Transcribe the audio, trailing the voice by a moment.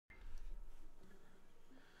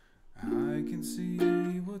can see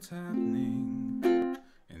what's happening,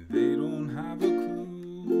 and they don't have a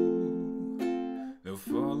clue. They'll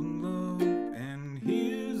fall in love, and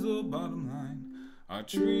here's the bottom line: our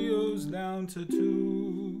trio's down to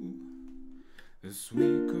 2. The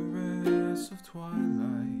sweet caress of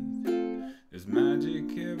twilight, there's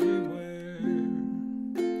magic everywhere.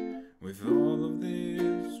 With all of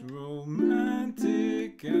this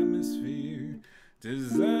romantic atmosphere,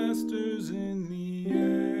 disasters in the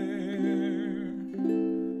air.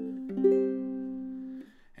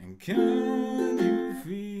 And can you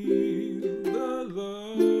feel the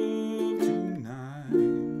love tonight?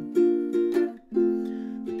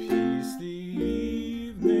 The peace the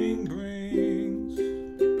evening brings,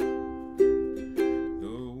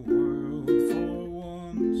 the world for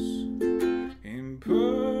once in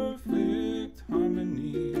perfect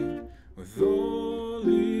harmony with all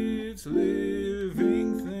its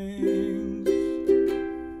living things.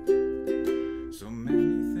 So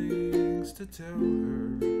many things to tell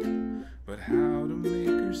her, but how to make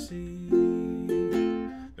her see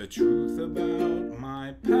the truth about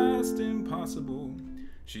my past impossible?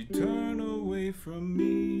 She'd turn away from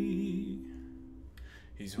me.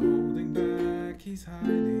 He's holding back, he's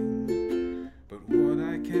hiding, but what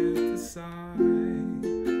I can't decide.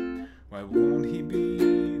 Why won't he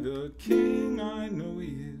be the king I know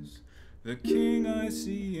he is, the king I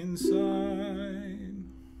see inside?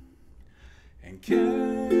 And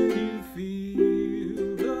can you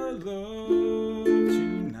feel the love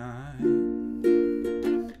tonight?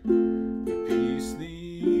 The peace the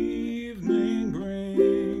evening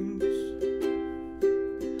brings,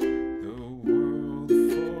 the world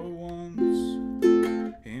for once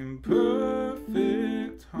in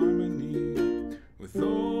perfect harmony with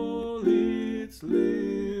all its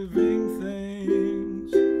living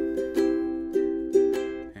things.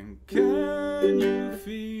 And can you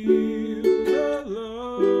feel the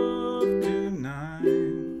love tonight?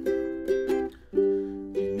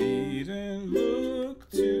 You needn't look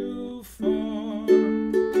too far.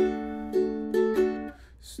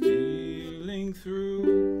 Stealing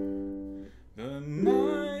through the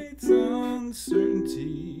night's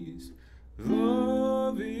uncertainties,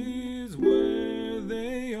 love is where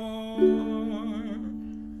they are.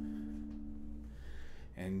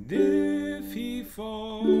 And if he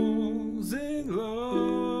falls in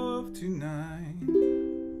love tonight,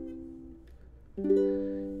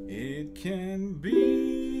 it can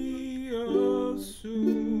be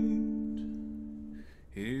assumed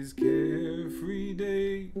his carefree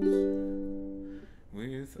days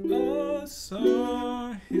with us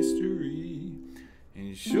are history,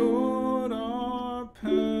 and sure